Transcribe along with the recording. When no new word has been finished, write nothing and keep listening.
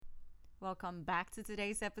Welcome back to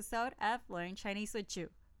today's episode of Learn Chinese with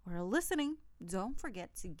You. While listening, don't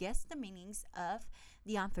forget to guess the meanings of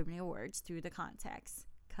the unfamiliar words through the context,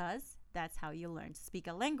 because that's how you learn to speak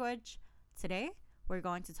a language. Today, we're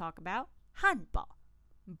going to talk about 汉堡,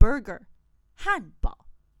 burger, 汉堡,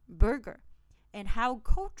 burger, and how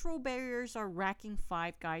cultural barriers are wrecking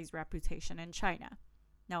Five Guys' reputation in China.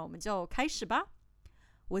 那我们就开始吧。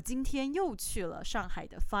我今天又去了上海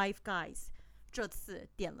的 Five Guys， 这次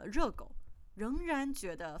点了热狗，仍然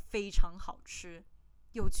觉得非常好吃。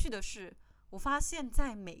有趣的是，我发现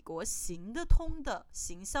在美国行得通的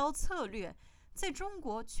行销策略，在中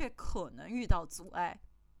国却可能遇到阻碍。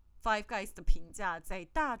Five Guys 的评价在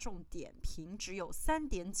大众点评只有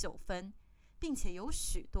 3.9 分，并且有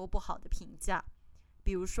许多不好的评价。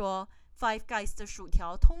比如说 Five Guys 的薯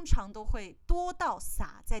条通常都会多到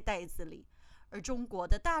撒在袋子里，而中国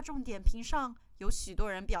的大众点评上有许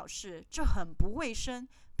多人表示这很不卫生，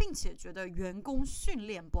并且觉得员工训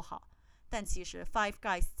练不好。但其实 Five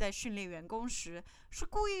Guys 在训练员工时是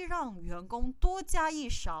故意让员工多加一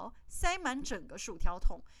勺，塞满整个薯条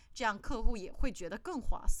桶，这样客户也会觉得更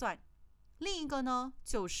划算。另一个呢，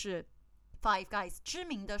就是 Five Guys 知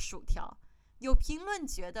名的薯条，有评论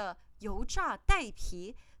觉得油炸带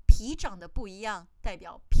皮，皮长得不一样，代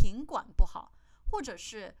表品管不好，或者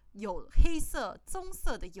是有黑色、棕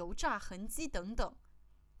色的油炸痕迹等等。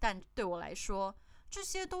但对我来说，这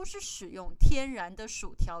些都是使用天然的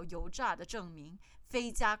薯条油炸的证明，非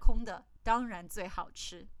加工的当然最好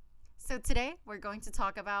吃。So today we're going to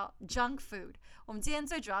talk about junk food. 我们今天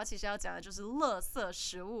最主要其实要讲的就是垃圾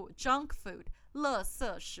食物 junk food, 垃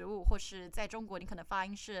圾食物，或是在中国你可能发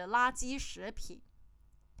音是垃圾食品。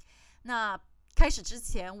那开始之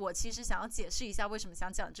前，我其实想要解释一下为什么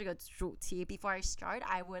想讲这个主题。Before I start,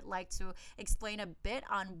 I would like to explain a bit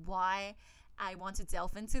on why I want to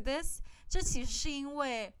delve into this. 这其实是因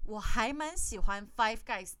为我还蛮喜欢 Five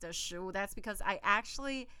Guys 的食物。That's because I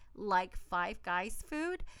actually like Five Guys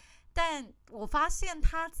food. 但我发现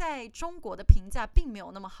它在中国的评价并没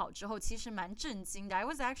有那么好之后，其实蛮震惊的。I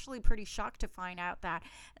was actually pretty shocked to find out that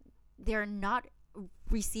they're not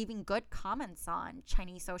receiving good comments on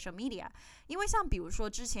Chinese social media. 因为像比如说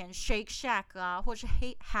之前 Shake Shack 啊，或是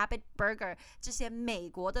Habit Burger 这些美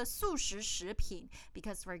国的速食食品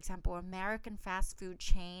because for example American fast food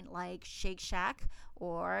chain like Shake Shack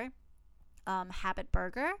or Habit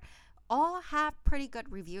Burger all have pretty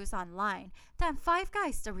good reviews online. 但 Five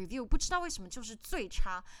Guys 的 review 不知道为什么就是最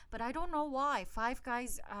差。But I don't know why Five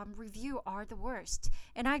Guys review are the worst.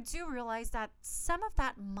 And I do realize that some of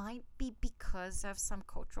that might be because of some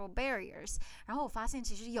cultural barriers. 然后我发现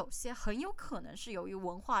其实有些很有可能是由于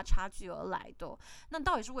文化差距而来的。那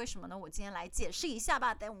到底是为什么呢？我今天来解释一下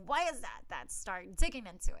吧。Then why is that? Let's start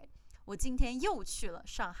digging into it. 我今天又去了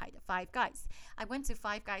上海的 Five Guys. I went to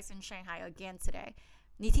Five Guys in Shanghai again today.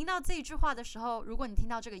你听到这一句话的时候，如果你听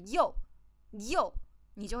到这个 yo，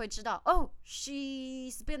 你就会知道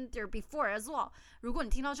she's been there before as well. 如果你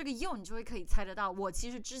听到这个 yo， 你就会可以猜得到，我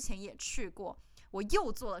其实之前也去过，我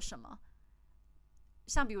又做了什么。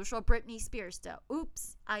像比如说 Britney Spears 的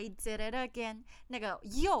Oops, I did it again， 那个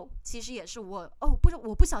yo 其实也是我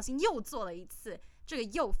不小心又做了一次。这个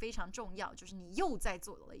yo 非常重要，就是你又再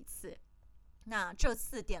做了一次。那这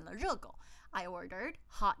次点了热狗 I ordered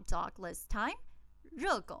hot dog this time.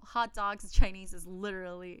热狗 hot dogs Chinese is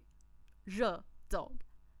literally 热 dog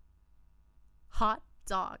hot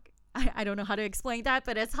dog. I don't know how to explain that,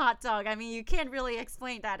 but it's hot dog. I mean, you can't really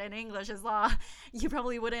explain that in English as well. You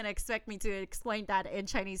probably wouldn't expect me to explain that in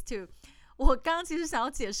Chinese too. 我刚刚其实想要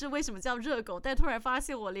解释为什么叫热狗，但突然发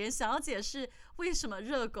现我连想要解释为什么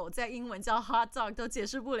热狗在英文叫 hot dog 都解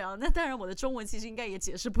释不了，那当然我的中文其实应该也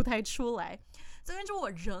解释不太出来。总之我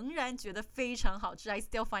仍然觉得非常好吃 I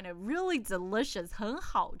still find it really delicious 很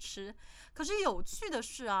好吃。可是有趣的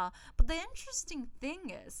是啊 But the interesting thing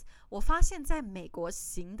is 我发现在美国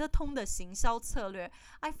行得通的行销策略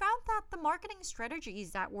I found that the marketing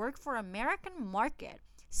strategies that work for American market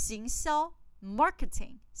行销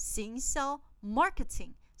marketing 行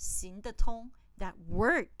得通 that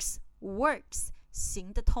works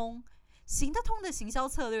行得通的行销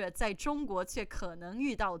策略在中国却可能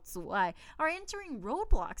遇到阻碍 are entering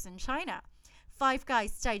roadblocks in China. Five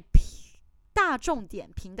Guys 在大众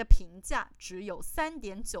点评的评价只有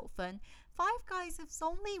 3.9 分 Five Guys has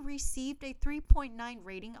only received a 3.9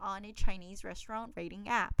 rating on a Chinese restaurant rating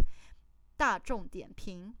app. 大众点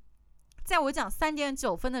评在我讲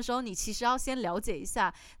 3.9 分的时候，你其实要先了解一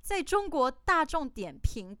下，在中国大众点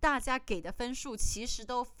评大家给的分数其实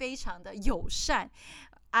都非常的友善。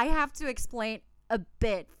I have to explain a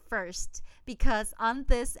bit first, because on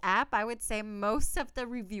this app, I would say most of the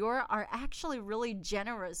reviewer are actually really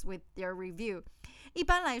generous with their review. 一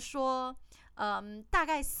般来说，大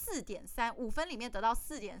概4.3，5分里面得到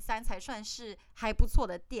4.3才算是还不错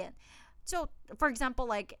的店。就 for example,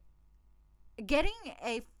 like getting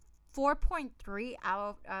a 4.3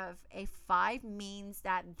 out of a 5 means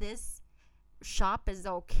that this shop is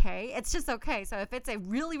okay. It's just okay. So if it's a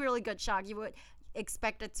really, really good shop, you would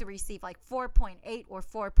expect it to receive like 4.8 or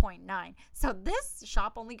 4.9. So this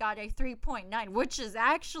shop only got a 3.9, which is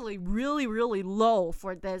actually really, really low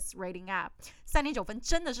for this rating app. 3.9分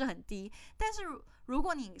真的是很低，但是如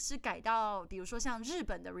果你是改到比如说像日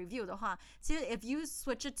本的 review 的话，其实 if you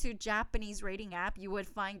switch it to Japanese rating app, you would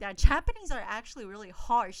find that Japanese are actually really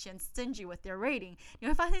harsh and stingy with their rating. 你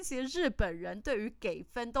会发现其实日本人对于给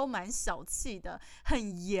分都蛮小气的，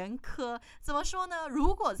很严苛。怎么说呢？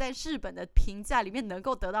如果在日本的评价里面能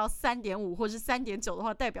够得到3.5或是3.9的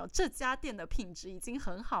话，代表这家店的品质已经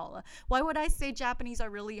很好了。Why would I say Japanese are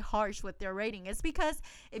really harsh with their rating? It's because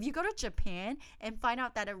if you go to Japan and find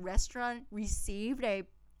out that a restaurant received a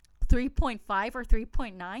 3.5 or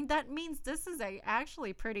 3.9, that means this is a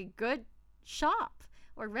actually pretty good shop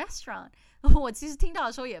or restaurant. 我其实听到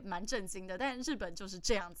的时候也蛮震惊的，但日本就是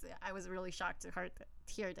这样子。I was really shocked to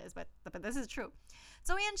hear this, but this is true.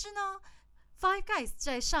 总而言之呢，Five Guys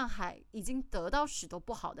在上海已经得到许多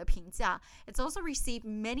不好的评价。It's also received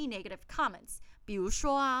many negative comments. 比如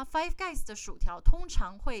说啊 ，Five Guys 的薯条通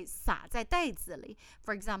常会撒在袋子里。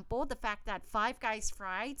For example, the fact that Five Guys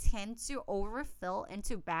fries tend to overfill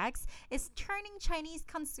into bags is turning Chinese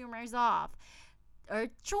consumers off. 而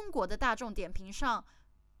中国的大众点评上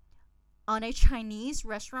 ，on a Chinese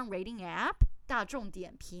restaurant rating app， 大众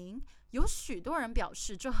点评有许多人表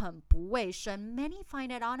示这很不卫生 ，many find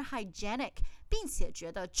it unhygienic， 并且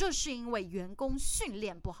觉得这是因为员工训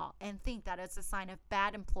练不好 ，and think that it's a sign of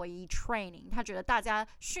bad employee training。他觉得大家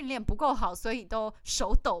训练不够好，所以都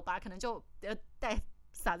手抖吧，可能就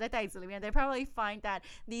撒在袋子里面。They probably find that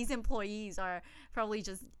these employees are probably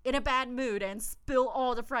just in a bad mood and spill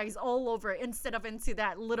all the fries all over instead of into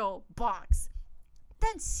that little box。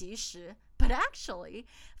但其实 But actually,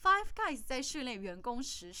 Five Guys 在训练员工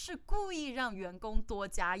时是故意让员工多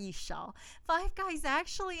加一勺。Five Guys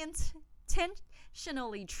actually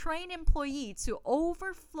intentionally train employee to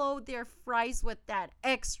overflow their fries with that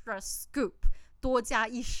extra scoop. 多加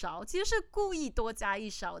一勺，其实是故意多加一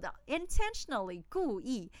勺的 ，intentionally 故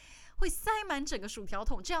意会塞满整个薯条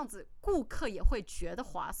桶，这样子顾客也会觉得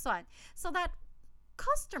划算 ，so that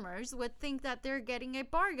customers would think that they're getting a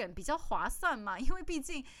bargain， 比较划算嘛，因为毕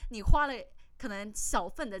竟你花了可能小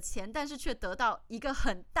份的钱，但是却得到一个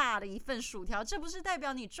很大的一份薯条，这不是代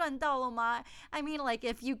表你赚到了吗 ？I mean, like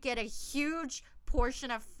if you get a huge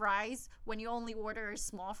portion of fries when you only order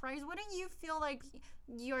small fries, wouldn't you feel like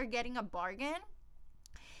you're getting a bargain?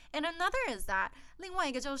 And another is that 另外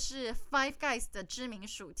一个就是 Five Guys 的知名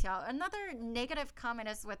薯条。Another negative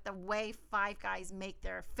comment is with the way Five Guys make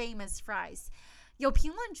their famous fries. 有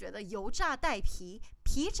评论觉得油炸带皮，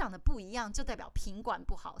皮长得不一样就代表品管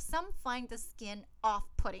不好。Some find the skin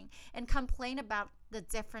off-putting and complain about the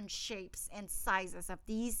different shapes and sizes of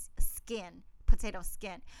these potato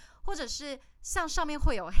skin. 或者是像上面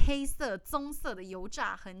会有黑色、棕色的油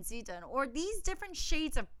炸痕迹等 or these different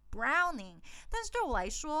shades of browning。 但是对我来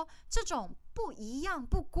说，这种不一样、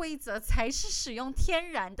不规则才是使用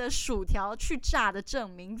天然的薯条去炸的证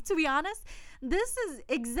明。To be honest, this is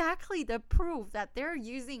exactly the proof that they're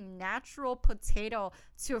using natural potato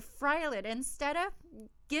to fry it instead of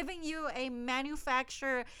giving you a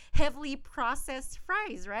manufactured heavily processed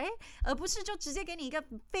fries, right? 而不是就直接给你一个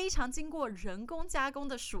非常经过人工加工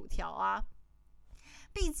的薯条啊。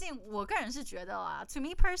毕竟我个人是觉得啊 ，to me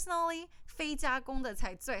personally， 非加工的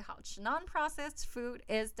才最好吃。Non-processed food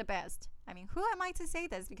is the best. I mean, who am I to say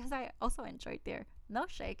this? Because I also enjoyed their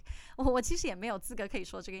milkshake. 我其实也没有资格可以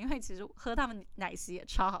说这个，因为其实喝他们奶昔也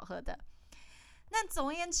超好喝的。那总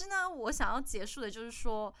而言之呢，我想要结束的就是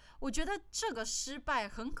说，我觉得这个失败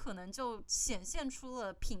很可能就显现出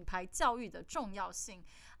了品牌教育的重要性。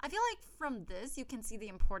I feel like from this you can see the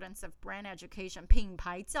importance of brand education. 品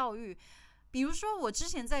牌教育。比如说，我之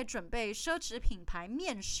前在准备奢侈品牌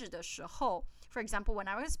面试的时候 ，for example, when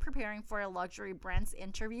I was preparing for a luxury brand's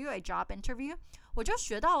interview, a job interview, 我就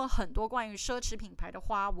学到了很多关于奢侈品牌的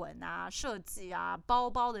花纹啊、设计啊、包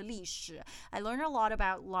包的历史。I learned a lot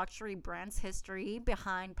about luxury brands' history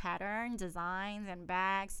behind pattern, designs, and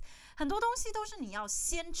bags. 很多东西都是你要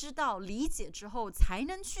先知道、理解之后才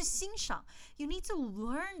能去欣赏。You need to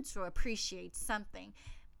learn to appreciate something.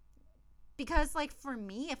 Because like for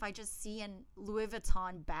me, if I just see a Louis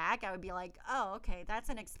Vuitton bag, I would be like, oh, okay, that's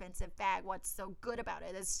an expensive bag. What's so good about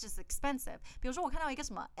it? It's just expensive. 比如说我看到一个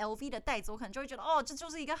什么 LV 的袋子，我可能就会觉得，哦，这就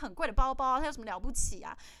是一个很贵的包包，它有什么了不起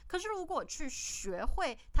啊？可是如果去学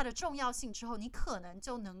会它的重要性之后，你可能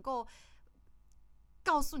就能够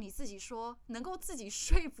告诉你自己说，能够自己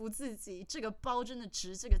说服自己，这个包真的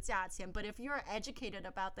值这个价钱。But if you're educated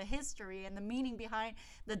about the history and the meaning behind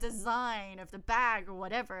the design of the bag or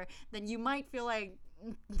whatever, then you might feel like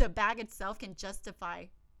the bag itself can justify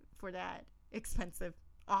for that expensive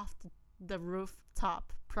off the rooftop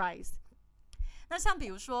price. 那像比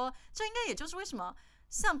如说，这应该也就是为什么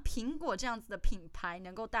像苹果这样子的品牌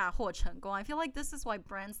能够大获成功。I feel like this is why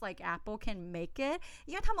brands like Apple can make it，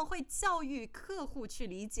 因为他们会教育客户去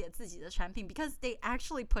理解自己的产品 because they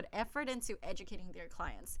actually put effort into educating their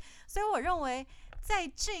clients。 所以我认为在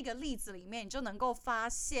这个例子里面，你就能够发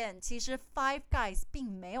现，其实 Five Guys 并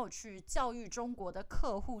没有去教育中国的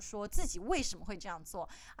客户说自己为什么会这样做。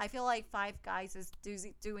I feel like Five Guys is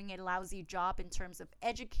doing a lousy job in terms of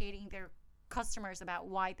educating their customers about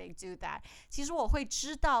why they do that. 其实我会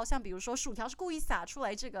知道，像比如说薯条是故意撒出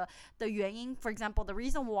来这个的原因。For example, the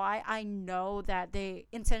reason why I know that they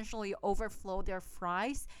intentionally overflow their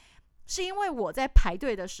fries 是因为我在排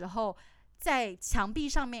队的时候，在墙壁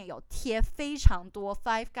上面有贴非常多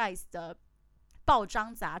Five Guys 的报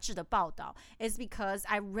章杂志的报道。Is because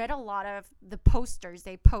I read a lot of the posters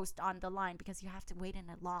they post on the line because you have to wait in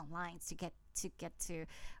a long lines to get to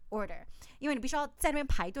order， 因为你必须要在那边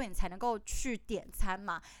排队，你才能够去点餐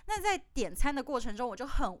嘛。那在点餐的过程中，我就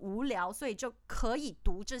很无聊，所以就可以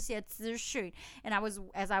读这些资讯。And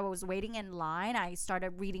as I was waiting in line, I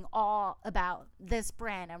started reading all about this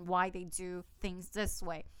brand and why they do things this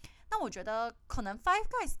way。那我觉得可能 Five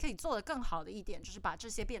Guys 可以做得更好的一点，就是把这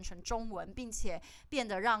些变成中文，并且变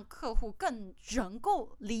得让客户更能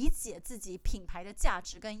够理解自己品牌的价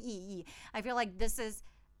值跟意义。I feel like this is,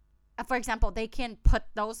 for example, they can put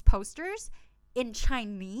those posters in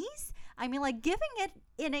Chinese. I mean, like giving it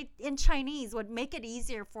in Chinese would make it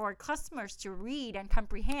easier for customers to read and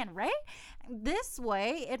comprehend, right? This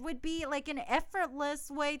way, it would be like an effortless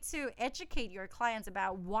way to educate your clients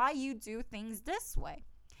about why you do things this way.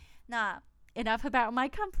 那 enough about my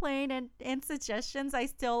complaint and suggestions. I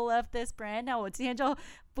still love this brand. 那我今天就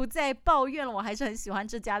不再抱怨了，我还是很喜欢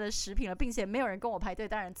这家的食品了，并且没有人跟我排队，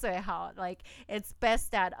当然最好。Like it's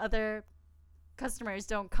best that other customers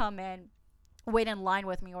don't come and wait in line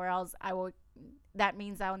with me, or else that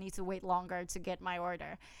means I will need to wait longer to get my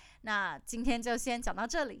order. 那今天就先讲到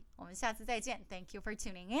这里，我们下次再见。Thank you for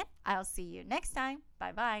tuning in. I'll see you next time.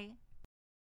 Bye bye.